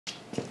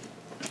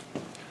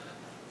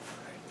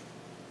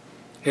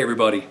Hey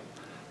everybody,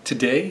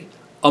 today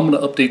I'm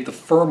going to update the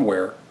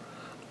firmware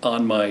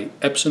on my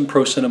Epson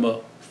Pro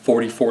Cinema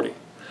 4040.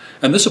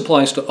 And this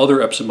applies to other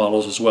Epson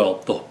models as well.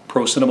 The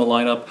Pro Cinema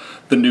lineup,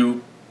 the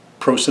new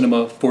Pro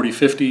Cinema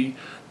 4050,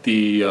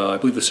 I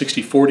believe the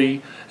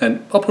 6040,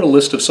 and I'll put a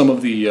list of some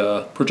of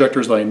the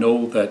projectors that I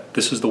know that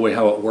this is the way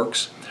how it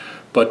works.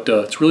 But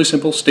it's really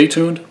simple. Stay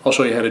tuned. I'll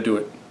show you how to do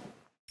it.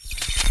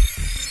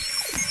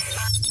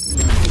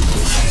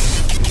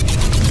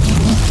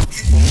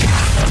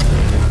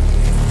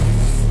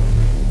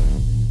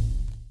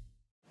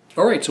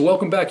 Alright, so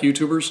welcome back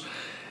YouTubers.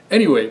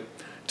 Anyway,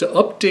 to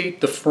update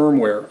the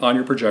firmware on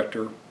your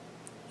projector,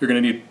 you're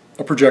going to need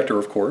a projector,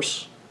 of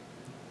course.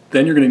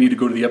 Then you're going to need to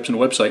go to the Epson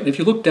website. And if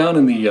you look down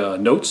in the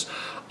notes,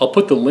 I'll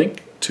put the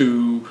link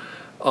to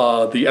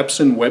the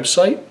Epson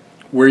website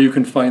where you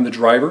can find the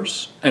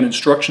drivers and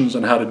instructions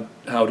on how to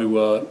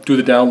do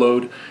the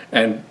download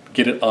and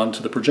get it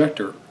onto the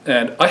projector.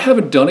 And I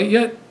haven't done it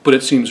yet, but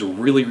it seems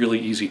really, really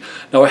easy.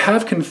 Now I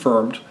have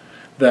confirmed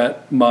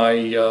that my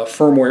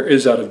firmware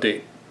is out of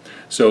date.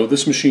 So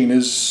this machine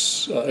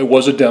it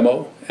was a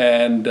demo,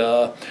 and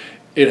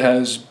it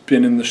has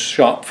been in the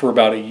shop for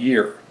about a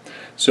year.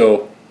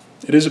 So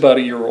it is about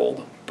a year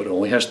old, but it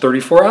only has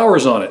 34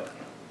 hours on it.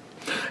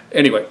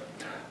 Anyway,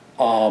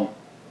 I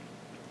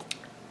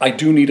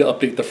do need to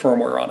update the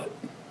firmware on it.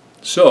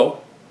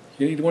 So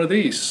you need one of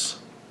these.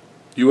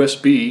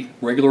 USB,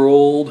 regular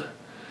old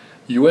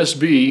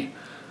USB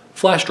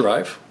flash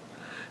drive.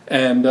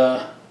 And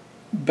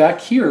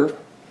back here,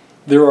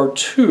 there are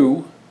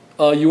two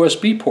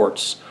USB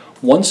ports.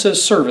 One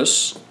says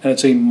service, and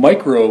it's a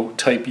micro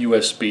type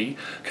USB.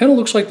 Kind of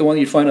looks like the one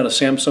you find on a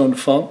Samsung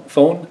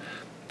phone.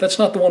 That's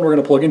not the one we're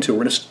going to plug into.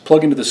 We're going to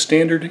plug into the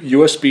standard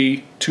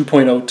USB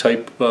 2.0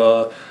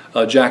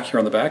 type jack here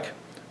on the back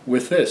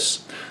with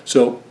this.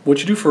 So what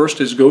you do first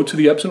is go to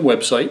the Epson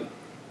website,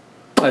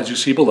 as you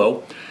see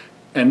below,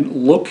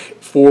 and look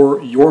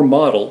for your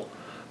model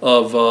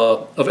of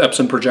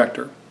Epson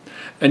projector.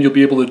 And you'll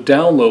be able to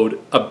download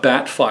a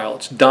BAT file.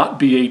 It's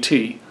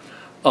 .bat.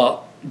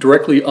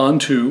 Directly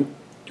onto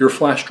your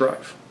flash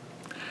drive.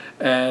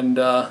 And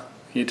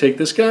you take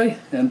this guy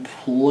and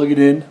plug it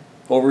in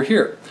over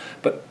here.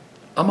 But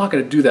I'm not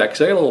going to do that because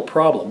I got a little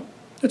problem.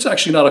 It's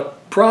actually not a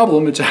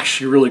problem, it's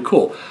actually really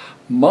cool.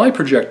 My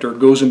projector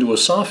goes into a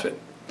soffit,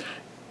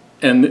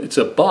 and it's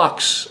a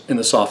box in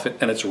the soffit,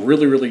 and it's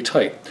really, really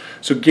tight.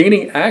 So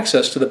gaining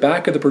access to the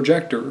back of the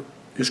projector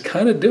is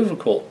kind of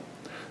difficult.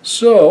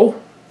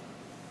 So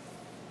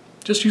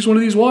just use one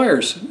of these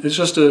wires. It's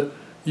just a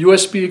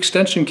USB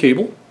extension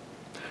cable.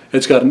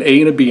 It's got an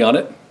A and a B on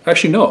it.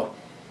 Actually, no.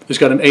 It's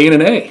got an A and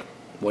an A.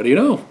 What do you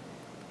know?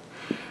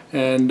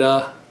 And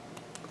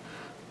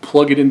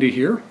plug it into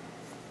here.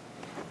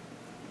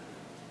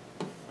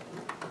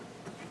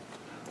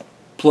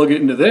 Plug it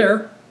into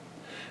there.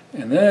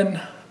 And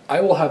then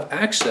I will have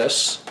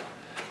access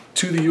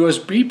to the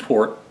USB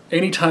port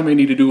anytime I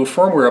need to do a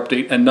firmware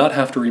update and not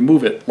have to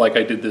remove it like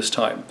I did this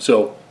time.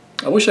 So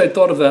I wish I'd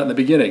thought of that in the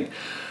beginning.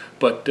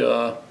 But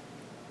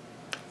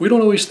we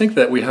don't always think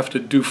that we have to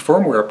do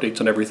firmware updates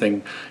on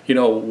everything. You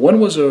know, one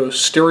was a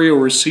stereo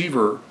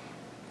receiver,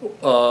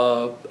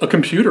 a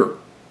computer,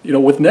 you know,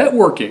 with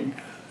networking.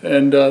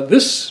 And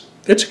it's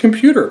a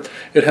computer.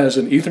 It has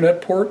an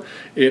Ethernet port.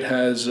 It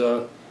has,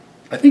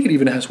 I think it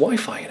even has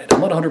Wi-Fi in it. I'm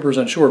not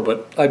 100% sure,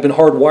 but I've been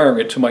hardwiring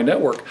it to my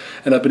network.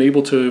 And I've been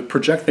able to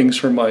project things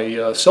from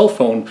my cell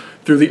phone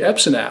through the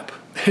Epson app.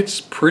 It's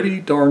pretty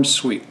darn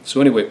sweet.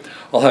 So anyway,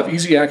 I'll have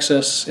easy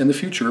access in the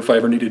future if I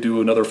ever need to do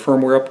another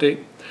firmware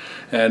update,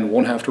 and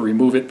won't have to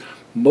remove it.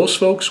 Most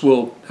folks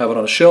will have it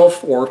on a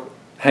shelf or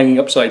hanging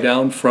upside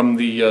down from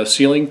the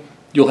ceiling.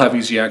 You'll have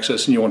easy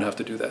access and you won't have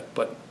to do that.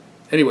 But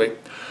anyway,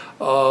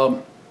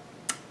 I'm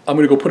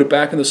going to go put it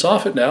back in the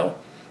soffit now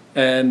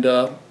and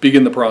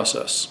begin the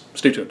process.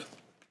 Stay tuned.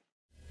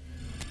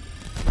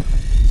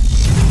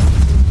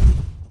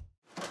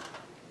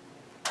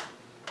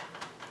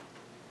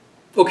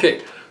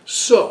 Okay,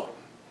 so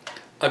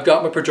I've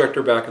got my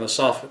projector back in the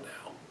soffit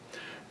now,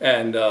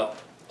 and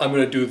I'm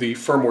going to do the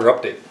firmware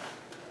update.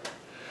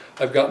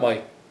 I've got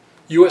my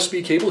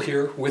USB cable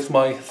here with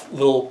my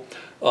little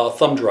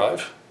thumb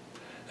drive,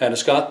 and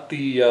it's got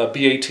the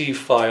BAT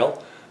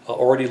file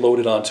already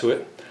loaded onto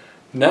it.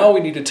 Now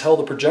we need to tell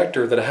the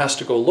projector that it has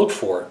to go look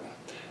for it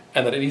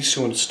and that it needs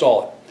to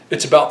install it.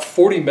 It's about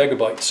 40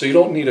 megabytes, so you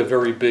don't need a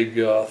very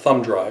big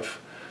thumb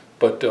drive,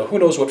 but who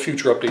knows what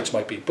future updates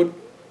might be, but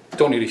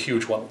don't need a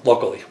huge one,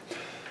 luckily.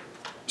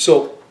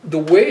 So the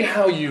way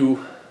how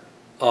you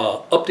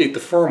update the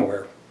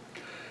firmware,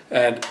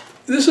 and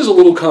this is a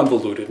little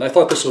convoluted, and I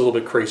thought this was a little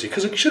bit crazy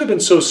because it should have been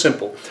so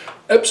simple.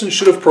 Epson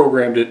should have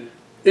programmed it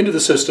into the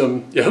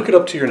system, you hook it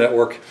up to your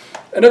network,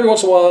 and every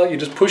once in a while you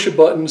just push a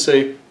button and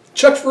say,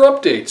 check for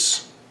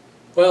updates.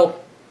 Well,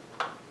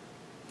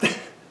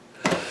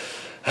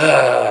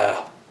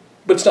 but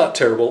it's not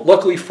terrible.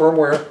 Luckily,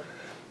 firmware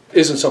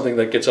isn't something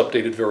that gets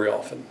updated very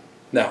often.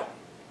 Now,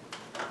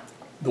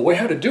 the way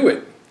how to do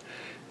it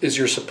is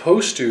you're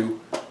supposed to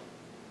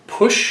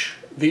push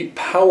the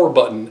power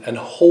button and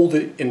hold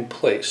it in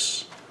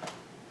place.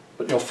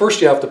 But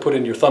first you have to put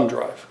in your thumb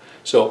drive.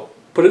 So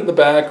put it in the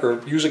back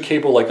or use a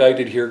cable like I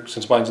did here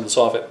since mine's in the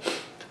soffit.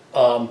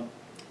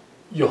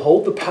 You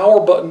hold the power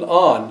button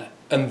on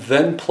and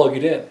then plug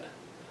it in.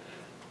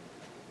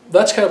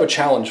 That's kind of a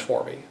challenge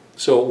for me.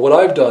 So what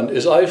I've done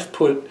is I've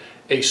put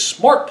a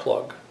smart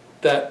plug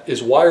that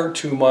is wired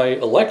to my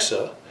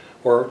Alexa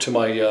or to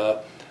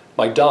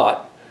my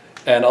Dot,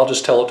 and I'll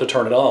just tell it to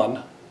turn it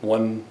on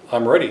when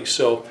I'm ready.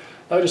 So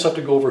I just have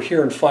to go over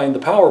here and find the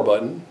power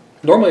button.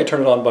 Normally I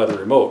turn it on by the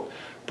remote,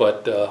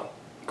 but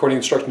according to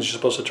instructions you're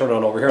supposed to turn it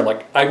on over here. And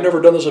like, I've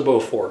never done this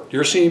before.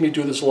 You're seeing me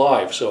do this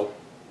live, so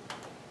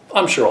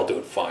I'm sure I'll do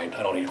it fine.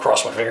 I don't need to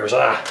cross my fingers.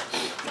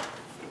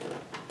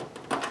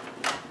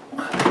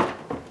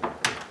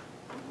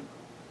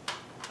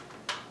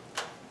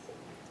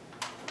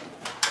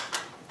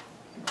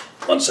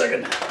 One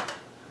second.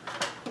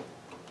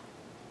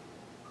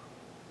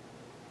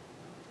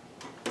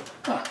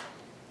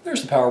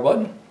 There's the power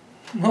button.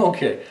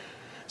 Okay.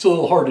 It's a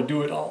little hard to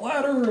do it on a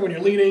ladder when you're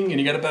leaning and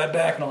you got a bad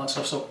back and all that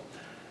stuff. So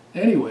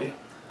anyway,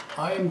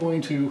 I am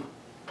going to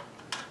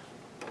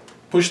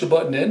push the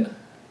button in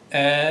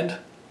and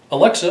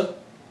Alexa,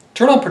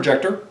 turn on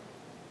projector.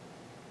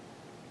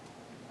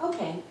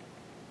 Okay.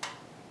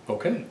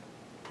 Okay.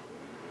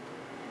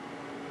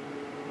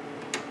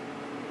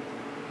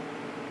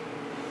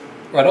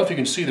 I don't know if you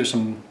can see, there's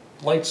some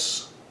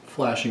lights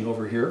flashing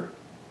over here.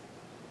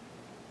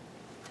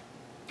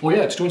 Oh yeah,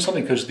 it's doing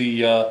something because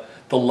the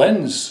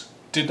lens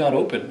did not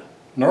open.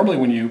 Normally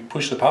when you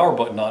push the power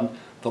button on,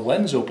 the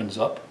lens opens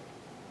up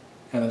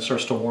and it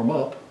starts to warm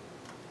up.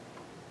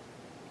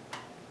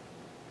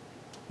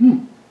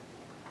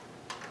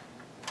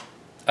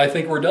 I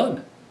think we're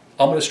done.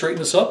 I'm going to straighten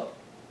this up,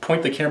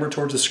 point the camera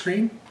towards the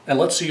screen, and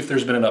let's see if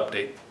there's been an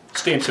update.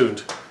 Stay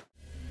tuned.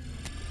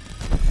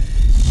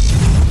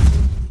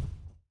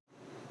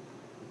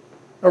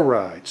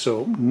 Alright,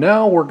 so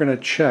now we're going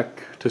to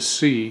check to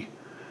see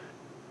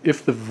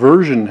if the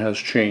version has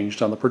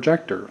changed on the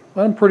projector.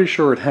 I'm pretty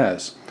sure it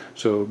has.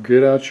 So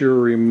get out your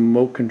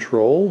remote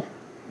control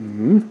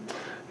and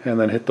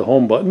then hit the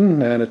home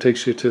button and it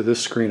takes you to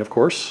this screen, of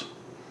course.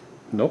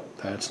 Nope,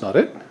 that's not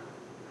it.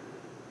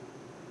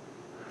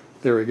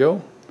 There we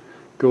go.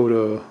 Go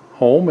to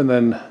home and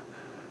then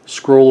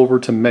scroll over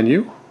to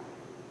menu.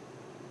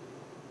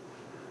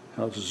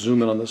 I'll just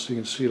zoom in on this so you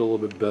can see it a little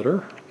bit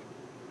better.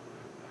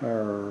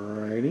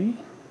 Alrighty.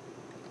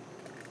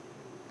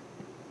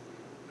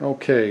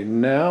 Okay,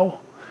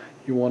 now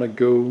you want to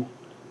go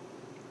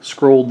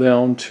scroll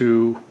down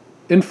to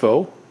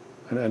info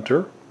and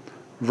enter,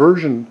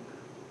 version,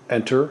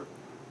 enter,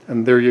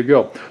 and there you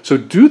go. So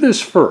do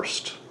this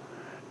first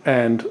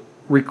and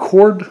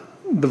record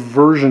the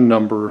version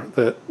number,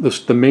 that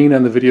the main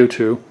and the video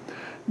too,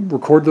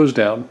 record those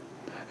down,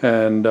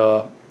 and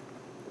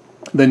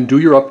then do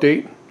your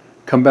update,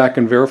 come back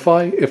and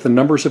verify. If the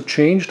numbers have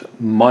changed,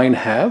 mine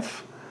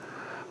have.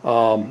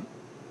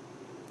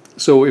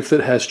 So if it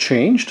has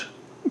changed,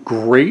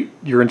 great,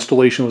 your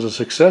installation was a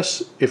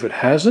success. If it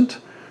hasn't,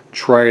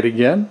 try it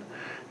again.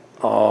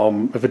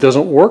 If it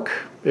doesn't work,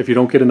 if you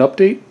don't get an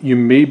update, you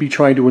may be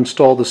trying to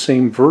install the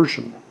same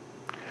version.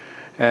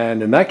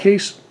 And in that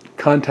case,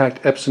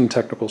 contact Epson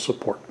Technical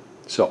Support.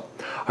 So,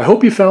 I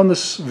hope you found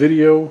this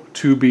video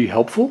to be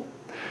helpful.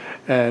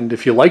 And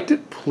if you liked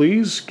it,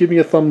 please give me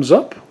a thumbs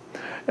up.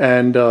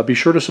 And be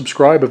sure to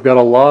subscribe. I've got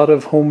a lot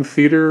of home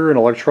theater and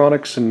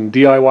electronics and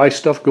DIY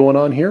stuff going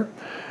on here.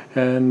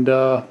 And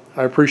I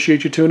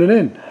appreciate you tuning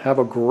in. Have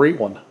a great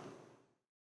one.